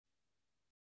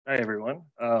Hi, everyone.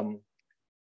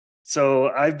 So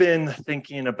I've been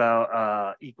thinking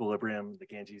about equilibrium, the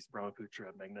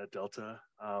Ganges-Brahmaputra-Meghna Delta.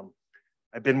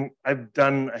 I've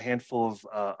done a handful of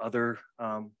other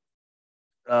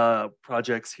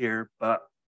projects here, but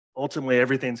ultimately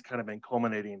everything's kind of been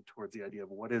culminating towards the idea of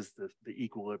what is the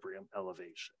equilibrium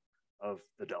elevation of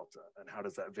the delta and how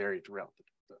does that vary throughout the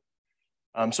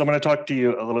delta. So I'm going to talk to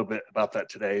you a little bit about that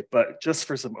today, but just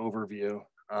for some overview,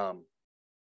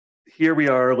 here we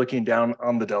are looking down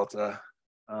on the delta.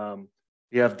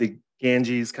 We have the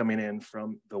Ganges coming in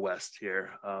from the west here,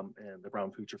 and the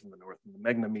Brahmaputra from the north, and the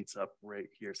Meghna meets up right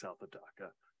here south of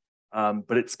Dhaka.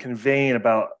 But it's conveying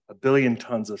about 1 billion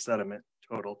tons of sediment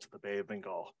total to the Bay of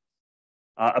Bengal.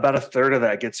 About a third of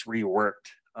that gets reworked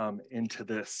into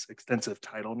this extensive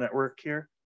tidal network here,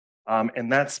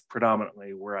 and that's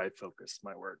predominantly where I focus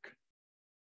my work.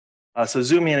 So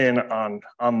zooming in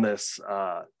on this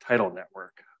tidal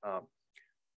network,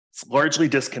 it's largely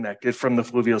disconnected from the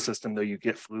fluvial system, though you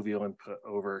get fluvial input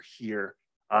over here.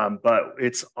 But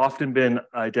it's often been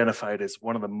identified as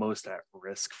one of the most at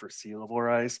risk for sea level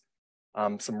rise.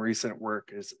 Some recent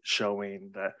work is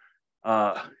showing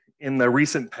that in the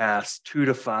recent past, 2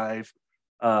 to 5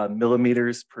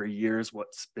 millimeters per year is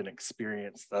what's been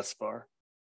experienced thus far.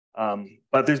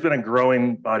 But there's been a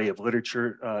growing body of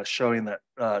literature showing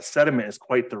that sediment is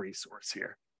quite the resource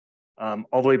here.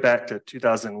 All the way back to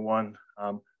 2001,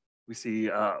 we see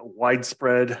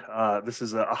widespread, this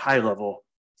is a high level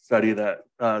study that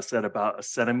said about a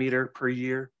centimeter per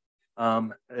year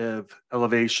of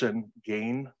elevation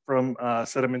gain from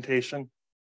sedimentation.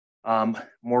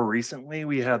 More recently,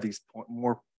 we have these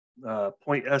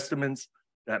point estimates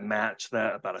that match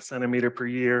that, about a centimeter per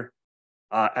year.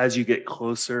 As you get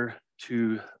closer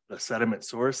to the sediment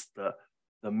source, the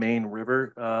main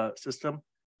river system,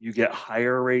 you get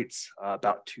higher rates,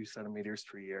 about 2 centimeters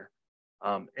per year.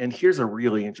 And here's a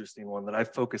really interesting one that I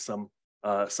focus on.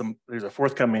 There's a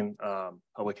forthcoming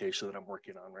publication that I'm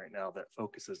working on right now that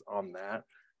focuses on that.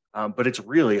 But it's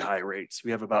really high rates. We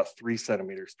have about 3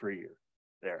 centimeters per year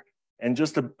there. And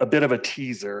just a bit of a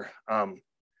teaser,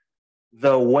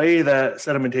 the way that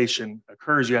sedimentation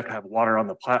occurs, you have to have water on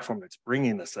the platform that's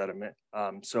bringing the sediment.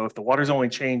 So if the water's only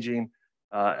changing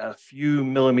a few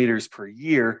millimeters per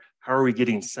year, how are we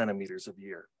getting centimeters a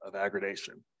year of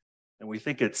aggradation? And we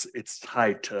think it's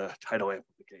tied to tidal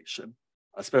amplification,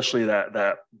 especially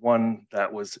that one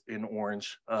that was in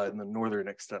orange in the northern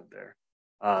extent there.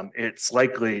 It's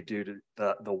likely due to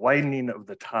the widening of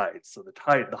the tides. So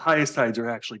the highest tides are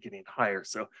actually getting higher.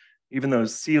 So even though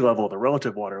sea level, the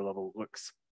relative water level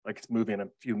looks like it's moving a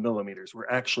few millimeters, we're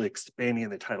actually expanding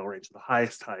the tidal range. The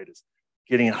highest tide is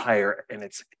getting higher and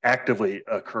it's actively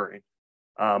occurring.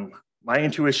 My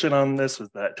intuition on this was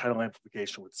that tidal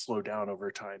amplification would slow down over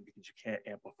time because you can't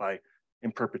amplify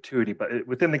in perpetuity. But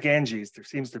within the Ganges, there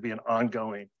seems to be an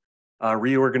ongoing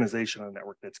reorganization of the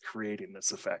network that's creating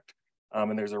this effect.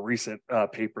 And there's a recent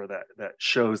paper that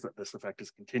shows that this effect is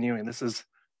continuing. This is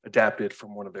adapted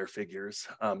from one of their figures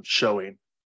showing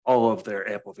all of their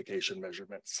amplification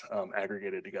measurements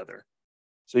aggregated together.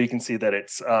 So you can see that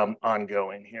it's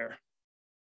ongoing here.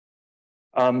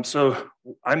 So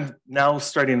I'm now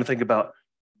starting to think about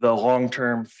the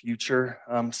long-term future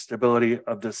stability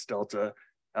of this delta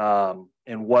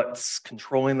and what's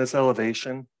controlling this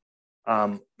elevation.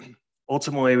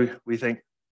 Ultimately, we think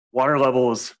water level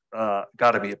has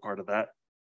got to be a part of that.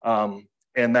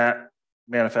 And that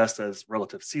manifests as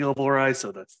relative sea level rise.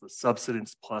 So that's the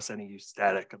subsidence plus any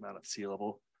static amount of sea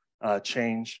level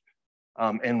change.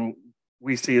 And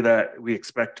we see that we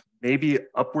expect maybe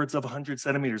upwards of 100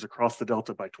 centimeters across the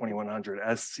delta by 2100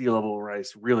 as sea level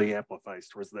rise really amplifies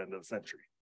towards the end of the century.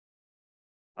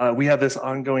 We have this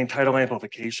ongoing tidal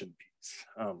amplification piece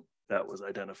that was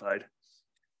identified.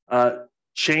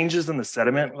 Changes in the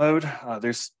sediment load.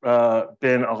 There's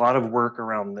been a lot of work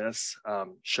around this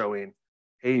showing,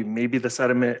 hey, maybe the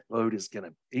sediment load is going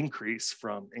to increase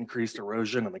from increased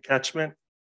erosion in the catchment,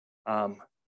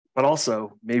 but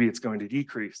also maybe it's going to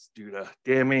decrease due to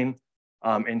damming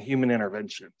and human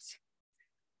interventions.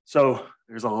 So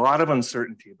there's a lot of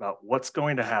uncertainty about what's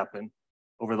going to happen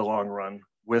over the long run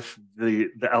with the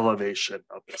elevation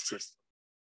of the system.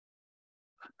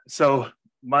 So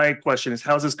my question is,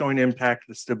 how is this going to impact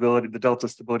the stability, the delta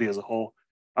stability as a whole?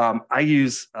 I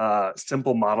use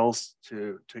simple models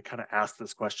to kind of ask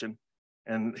this question.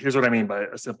 And here's what I mean by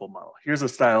a simple model. Here's a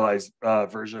stylized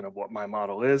version of what my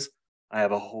model is. I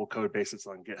have a whole code base that's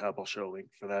on GitHub. I'll show a link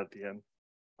for that at the end.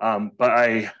 But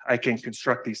I can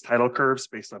construct these tidal curves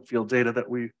based on field data that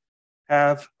we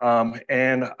have.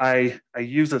 And I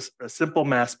use a simple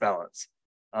mass balance.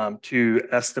 to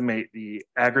estimate the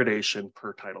aggradation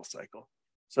per tidal cycle.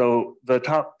 So the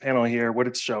top panel here, what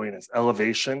it's showing is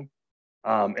elevation,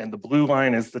 and the blue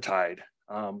line is the tide,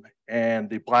 and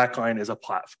the black line is a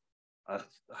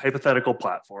hypothetical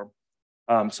platform.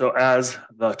 So as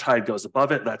the tide goes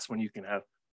above it, that's when you can have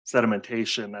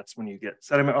sedimentation. That's when you get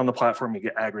sediment on the platform, you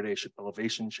get aggradation,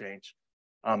 elevation change.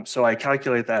 So I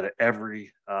calculate that at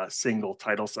every single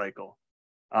tidal cycle.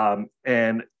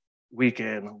 And we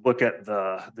can look at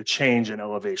the change in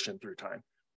elevation through time.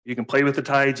 You can play with the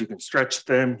tides, you can stretch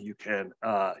them, you can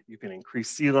increase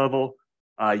sea level,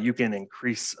 you can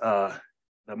increase the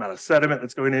amount of sediment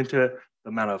that's going into it, the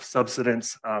amount of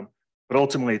subsidence, but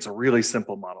ultimately it's a really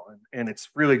simple model, and it's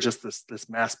really just this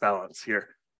mass balance here.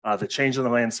 The change in the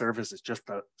land surface is just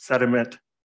the sediment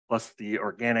plus the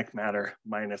organic matter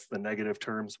minus the negative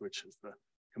terms, which is the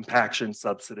compaction,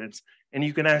 subsidence, and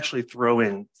you can actually throw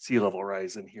in sea level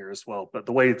rise in here as well. But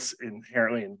the way it's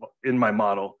inherently in my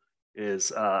model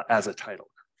is as a tidal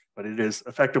curve, but it is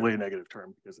effectively a negative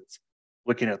term because it's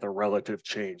looking at the relative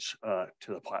change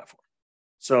to the platform.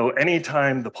 So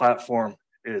anytime the platform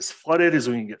is flooded is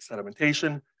when you get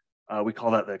sedimentation. We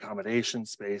call that the accommodation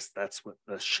space. That's what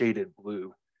the shaded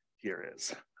blue here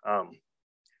is.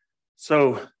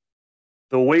 So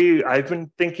the way I've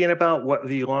been thinking about what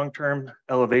the long-term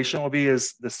elevation will be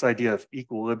is this idea of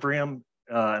equilibrium,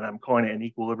 and I'm calling it an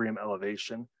equilibrium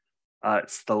elevation.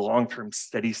 It's the long-term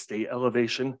steady state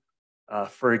elevation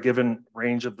for a given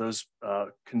range of those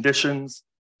conditions.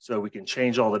 So we can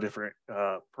change all the different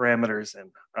parameters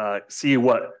and see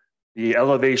what the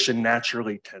elevation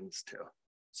naturally tends to.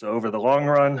 So over the long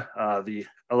run, the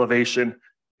elevation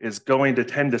is going to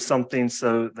tend to something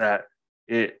so that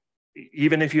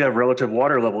even if you have relative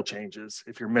water level changes,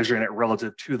 if you're measuring it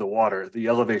relative to the water, the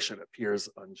elevation appears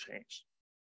unchanged.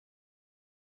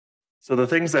 So the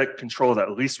things that control that,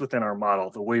 at least within our model,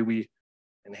 the way we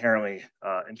inherently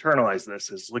internalize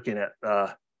this is looking at,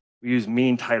 we use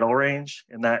mean tidal range,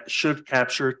 and that should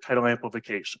capture tidal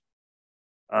amplification.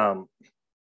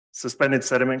 Suspended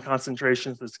sediment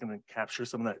concentrations, that's going to capture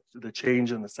some of the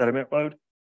change in the sediment load.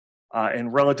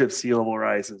 And relative sea level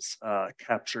rises,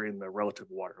 capturing the relative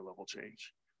water level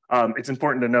change. It's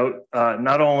important to note,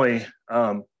 not only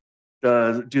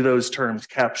do those terms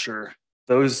capture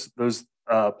those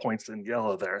points in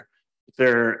yellow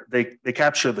there, they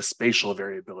capture the spatial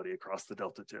variability across the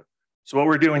delta too. So what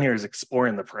we're doing here is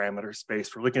exploring the parameter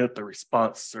space. We're looking at the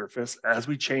response surface as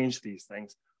we change these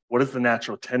things. What is the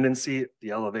natural tendency,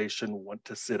 the elevation want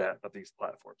to sit at of these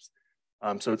platforms?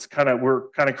 So it's we're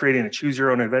kind of creating a choose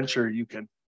your own adventure. You can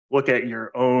look at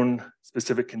your own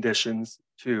specific conditions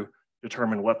to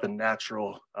determine what the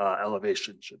natural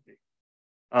elevation should be.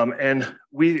 And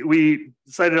we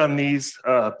decided on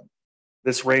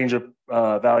this range of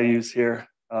values here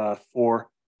for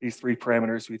these three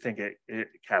parameters. We think it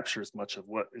captures much of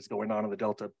what is going on in the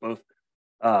delta, both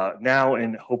now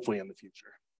and hopefully in the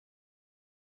future.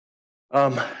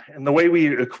 And the way we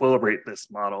equilibrate this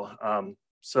model,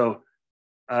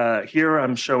 here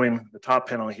I'm showing the top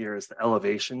panel here is the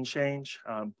elevation change.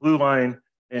 Blue line,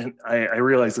 and I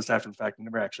realized this after the fact, I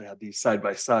never actually had these side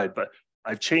by side, but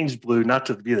I've changed blue not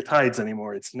to be the tides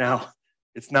anymore. It's now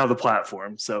the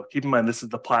platform. So keep in mind, this is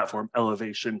the platform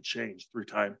elevation change through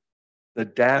time. The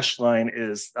dashed line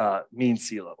is mean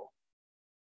sea level.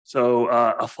 So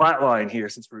a flat line here,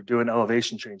 since we're doing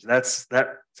elevation change, that's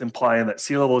implying that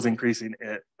sea level is increasing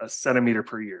at a centimeter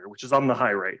per year, which is on the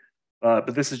high rate.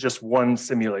 But this is just one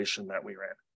simulation that we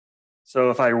ran. So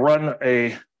if I run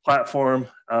a platform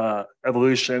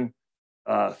evolution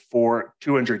for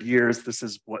 200 years, this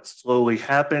is what slowly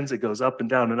happens. It goes up and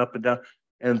down and up and down.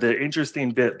 And the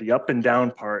interesting bit, the up and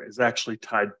down part, is actually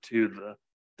tied to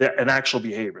an actual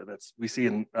behavior that's we see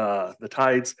in the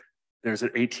tides. There's an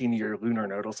 18-year lunar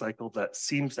nodal cycle that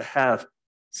seems to have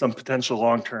some potential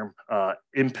long-term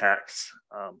impacts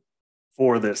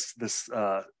for this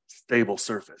stable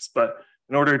surface. But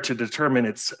in order to determine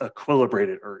it's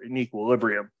equilibrated or in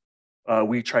equilibrium,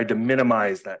 we tried to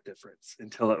minimize that difference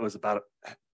until it was about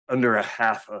under a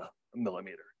half a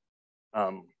millimeter.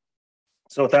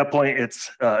 So at that point,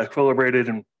 it's equilibrated,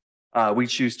 and we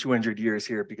choose 200 years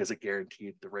here because it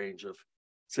guaranteed the range of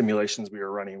simulations we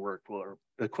were running were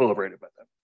equilibrated by them.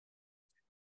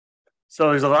 So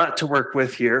there's a lot to work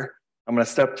with here. I'm going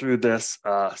to step through this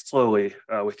slowly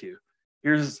with you.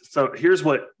 Here's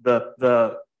what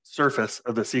the surface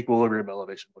of this equilibrium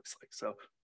elevation looks like. So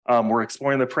we're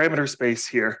exploring the parameter space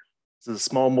here. This is a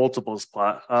small multiples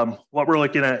plot. What we're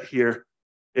looking at here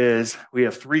is we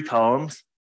have three columns,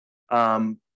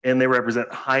 and they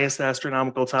represent highest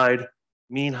astronomical tide,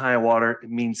 mean high water,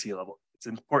 and mean sea level. It's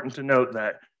important to note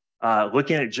that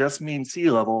looking at just mean sea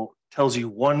level tells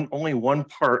you only one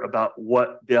part about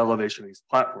what the elevation of these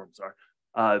platforms are,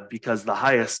 because the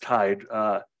highest tide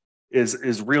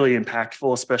is really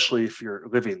impactful, especially if you're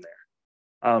living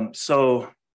there.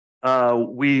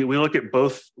 We look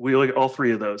at all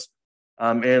three of those.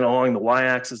 And along the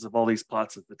y-axis of all these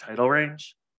plots is the tidal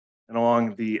range, and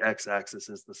along the x-axis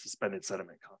is the suspended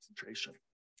sediment concentration.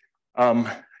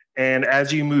 And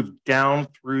as you move down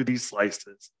through these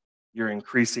slices, you're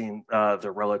increasing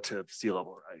the relative sea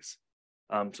level rise.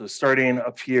 So starting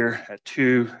up here at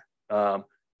 2,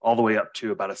 all the way up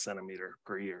to about 1 centimeter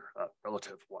per year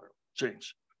relative water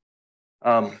change.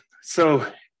 So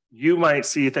you might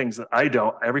see things that I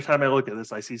don't. Every time I look at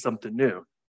this, I see something new.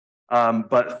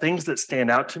 But things that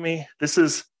stand out to me, this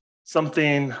is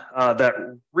something that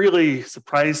really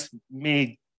surprised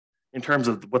me in terms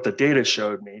of what the data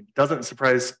showed me. It doesn't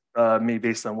surprise me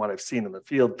based on what I've seen in the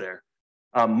field there.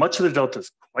 Much of the delta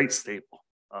is quite stable.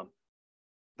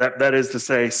 That is to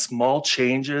say, small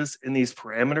changes in these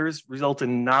parameters result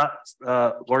in not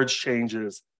large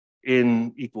changes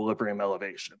in equilibrium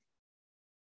elevation.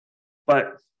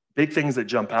 But big things that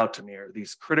jump out to me are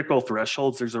these critical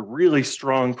thresholds. There's a really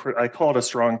strong, I call it a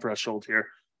strong threshold here,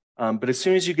 but as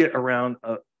soon as you get around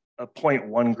a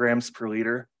 0.1 grams per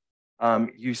liter,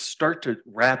 you start to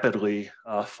rapidly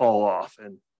fall off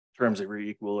in terms of your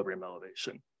equilibrium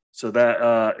elevation. So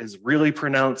that is really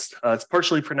pronounced. It's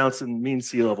partially pronounced in mean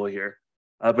sea level here,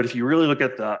 but if you really look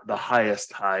at the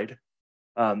highest tide,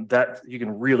 that you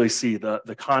can really see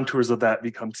the contours of that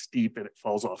become steep and it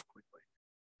falls off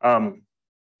quickly.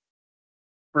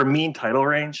 For mean tidal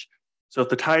range, so if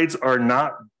the tides are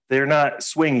they're not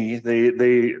swingy,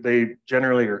 they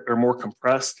generally are more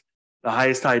compressed. The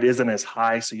highest tide isn't as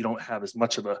high, so you don't have as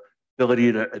much of a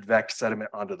ability to advect sediment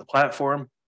onto the platform.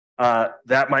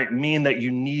 That might mean that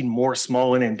you need more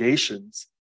small inundations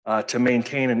to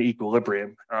maintain an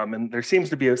equilibrium. And there seems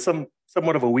to be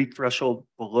somewhat of a weak threshold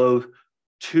below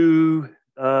 2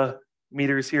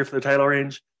 meters here for the tidal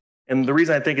range. And the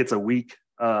reason I think it's a weak,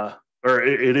 or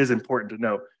it is important to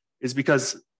know, is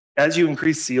because as you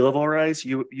increase sea level rise,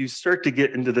 you start to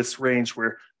get into this range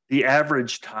where the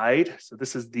average tide, so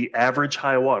this is the average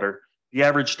high water, the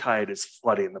average tide is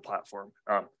flooding the platform,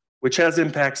 which has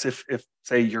impacts if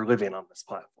say you're living on this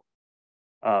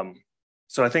platform.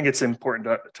 So I think it's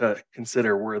important to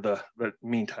consider where the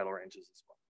mean tidal range is as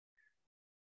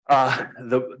well.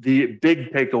 The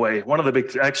big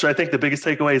takeaway, actually I think the biggest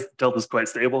takeaway is the delta is quite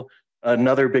stable.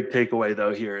 Another big takeaway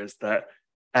though here is that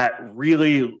at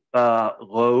really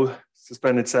low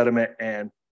suspended sediment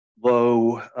and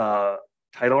low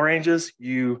tidal ranges,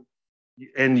 you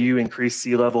increase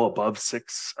sea level above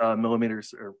 6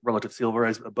 millimeters, or relative sea level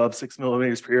rise above 6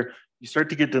 millimeters per year, you start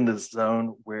to get into this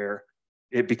zone where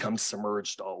it becomes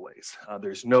submerged always.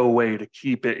 There's no way to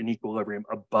keep it in equilibrium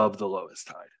above the lowest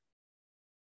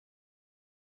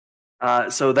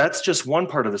tide. So that's just one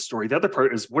part of the story. The other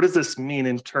part is, what does this mean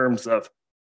in terms of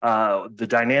the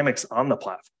dynamics on the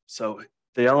platform? So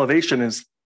the elevation is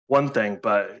one thing,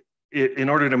 but in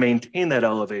order to maintain that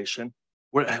elevation,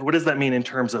 what does that mean in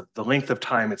terms of the length of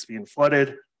time it's being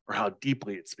flooded or how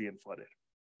deeply it's being flooded?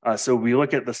 So we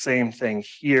look at the same thing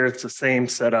here. It's the same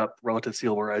setup, relative sea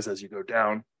level rise as you go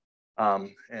down,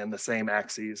 and the same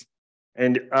axes.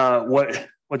 And what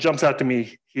jumps out to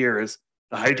me here is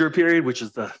the hydro period, which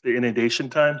is the inundation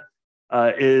time,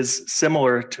 is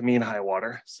similar to mean high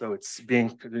water. So it's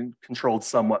being controlled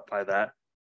somewhat by that.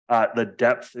 The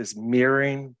depth is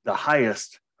mirroring the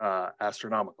highest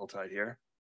astronomical tide here.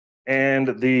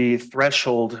 And the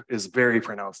threshold is very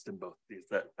pronounced in both these,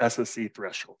 the SSE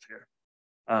threshold here.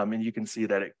 And you can see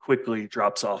that it quickly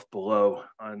drops off below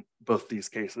on both these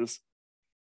cases.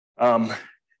 And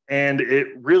it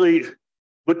really,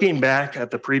 looking back at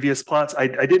the previous plots, I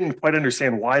didn't quite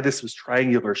understand why this was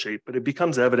triangular shape, but it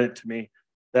becomes evident to me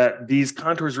that these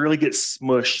contours really get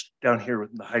smushed down here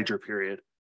within the hydro period.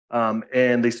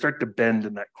 And they start to bend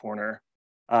in that corner.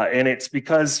 And it's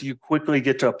because you quickly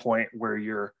get to a point where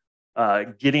you're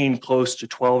getting close to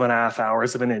 12.5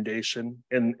 hours of inundation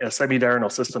in a semi-diurnal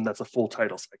system that's a full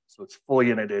tidal cycle. So it's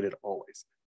fully inundated always.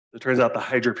 It turns out the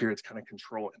hydro period is kind of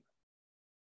controlling.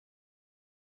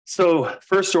 So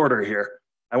first order here,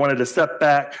 I wanted to step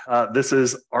back. This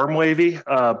is arm wavy,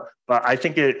 but I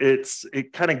think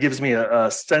it kind of gives me a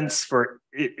sense for,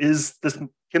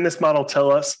 can this model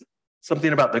tell us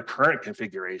something about the current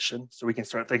configuration so we can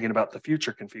start thinking about the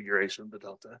future configuration of the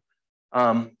delta.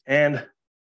 And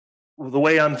the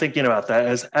way I'm thinking about that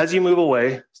is as you move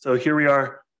away, so here we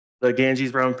are, the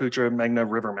Ganges-Brahmaputra-Meghna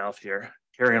river mouth here,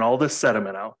 carrying all this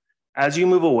sediment out. As you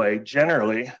move away,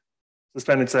 generally,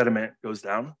 suspended sediment goes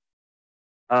down.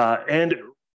 And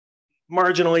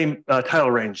marginally,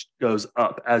 tidal range goes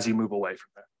up as you move away from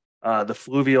that. The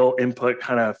fluvial input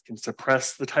kind of can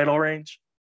suppress the tidal range,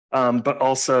 but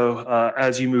also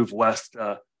as you move west,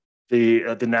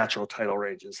 the natural tidal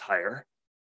range is higher.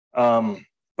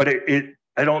 But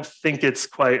I don't think it's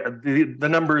quite, the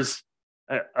numbers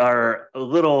are a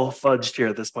little fudged here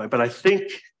at this point, but I think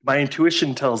my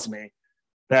intuition tells me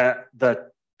that the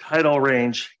tidal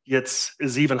range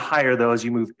is even higher though as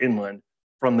you move inland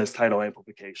from this tidal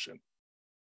amplification.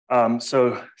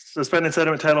 So suspended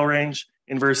sediment tidal range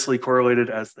inversely correlated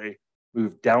as they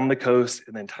move down the coast,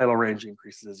 and then tidal range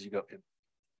increases as you go in.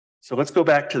 So let's go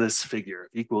back to this figure of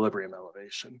equilibrium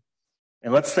elevation.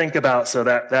 And let's think about, so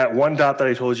that one dot that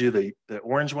I told you, the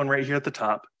orange one right here at the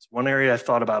top, it's one area I've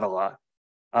thought about a lot.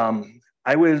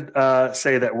 I would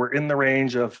say that we're in the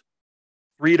range of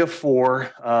 3 to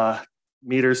 4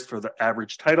 meters for the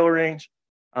average tidal range.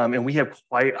 And we have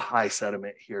quite high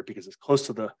sediment here because it's close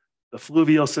to the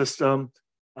fluvial system.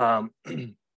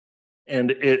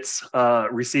 And it's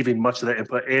receiving much of that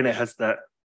input, and it has that,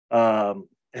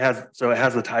 it has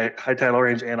the high tidal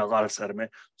range and a lot of sediment.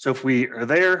 So if we are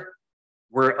there,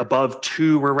 we're above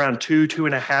we're around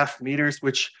 2.5 meters,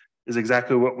 which is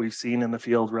exactly what we've seen in the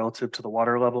field relative to the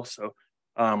water level. So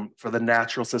for the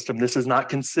natural system, this is not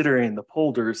considering the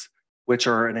polders, which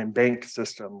are an embanked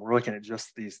system. We're looking at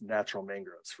just these natural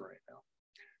mangroves for right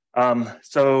now.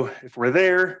 So if we're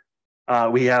there,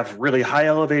 we have really high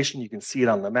elevation. You can see it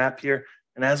on the map here.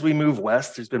 And as we move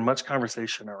west, there's been much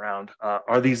conversation around,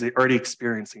 are these already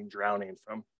experiencing drowning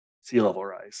from sea level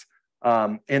rise?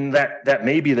 And that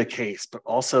may be the case, but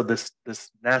also this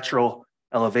natural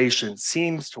elevation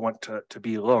seems to want to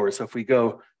be lower. So if we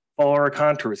go follow our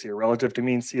contours here relative to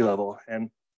mean sea level, and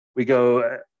we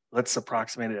go, let's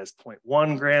approximate it as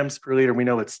 0.1 grams per liter. We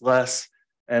know it's less,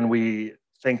 and we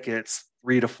think it's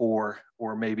 3 to 4,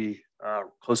 or maybe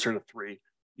closer to 3.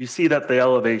 You see that the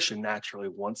elevation naturally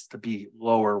wants to be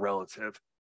lower relative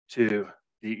to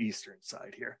the eastern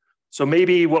side here. So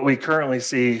maybe what we currently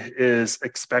see is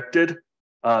expected.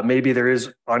 Maybe there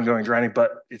is ongoing drowning,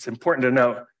 but it's important to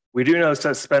note, we do know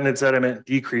suspended sediment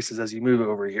decreases as you move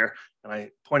over here. And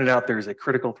I pointed out there's a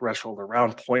critical threshold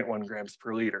around 0.1 grams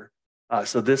per liter.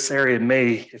 So this area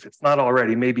may, if it's not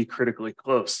already, may be critically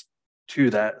close to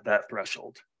that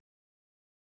threshold.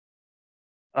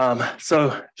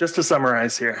 So just to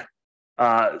summarize here,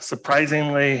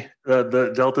 surprisingly,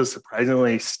 the delta is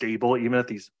surprisingly stable, even at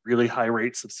these really high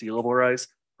rates of sea level rise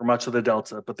for much of the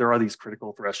delta, but there are these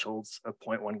critical thresholds of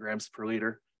 0.1 grams per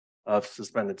liter of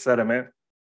suspended sediment.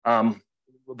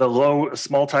 The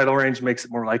small tidal range makes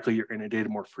it more likely you're inundated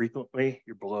more frequently,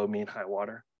 you're below mean high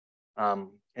water.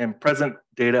 And present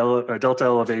delta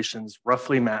elevations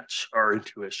roughly match our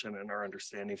intuition and our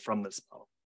understanding from this model.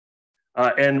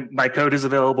 And my code is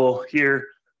available here.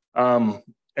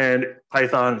 And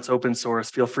Python, it's open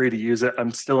source, feel free to use it.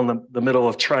 I'm still in the middle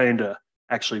of trying to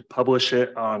actually publish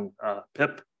it on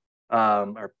pip,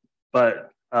 but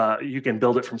you can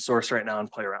build it from source right now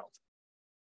and play around.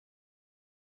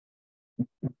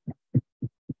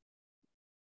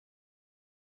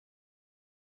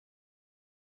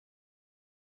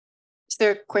 Is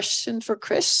there a question for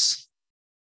Chris?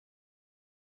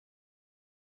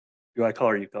 Do I call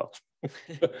or you call?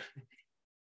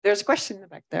 There's a question in the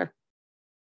back there.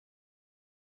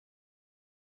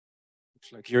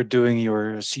 Looks like you're doing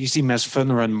your CSDMS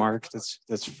fun run, Mark.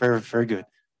 That's very, very good.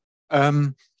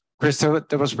 Chris,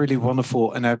 that was really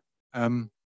wonderful, and I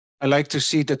like to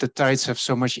see that the tides have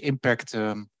so much impact.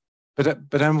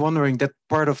 But I'm wondering that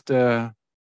part of the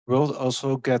world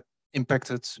also get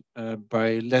impacted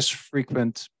by less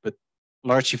frequent but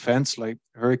large events like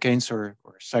hurricanes or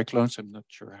cyclones. I'm not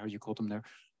sure how you call them there.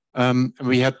 And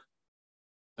we had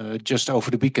just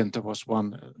over the weekend, there was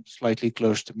one slightly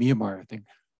close to Myanmar, I think.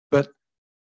 But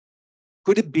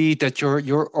could it be that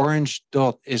your orange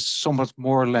dot is somewhat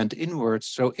more land inwards?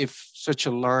 So if such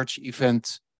a large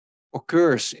event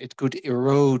occurs, it could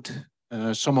erode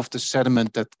some of the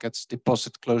sediment that gets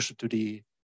deposited closer to the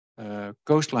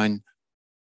coastline,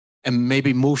 and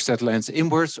maybe moves that land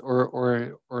inwards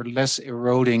or less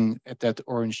eroding at that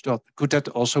orange dot. Could that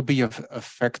also be a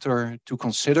factor to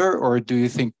consider, or do you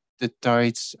think the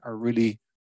tides are really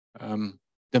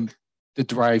the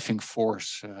driving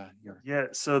force here? Yeah,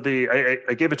 so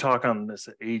I gave a talk on this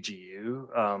at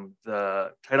AGU.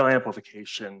 The tidal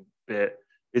amplification bit,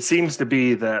 it seems to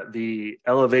be that the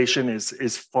elevation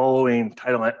is following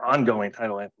ongoing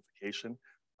tidal amplification.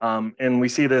 And we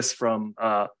see this from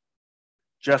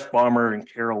Jeff Baumer and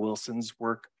Carol Wilson's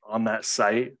work on that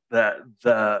site, that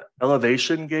the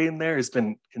elevation gain there has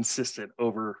been consistent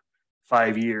over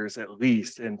 5 years at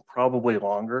least, and probably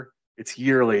longer. It's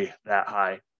yearly that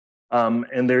high.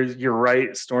 And you're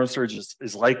right, storm surge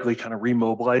is likely kind of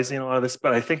remobilizing a lot of this,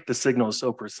 but I think the signal is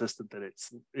so persistent that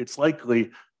it's likely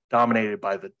dominated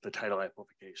by the tidal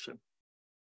amplification.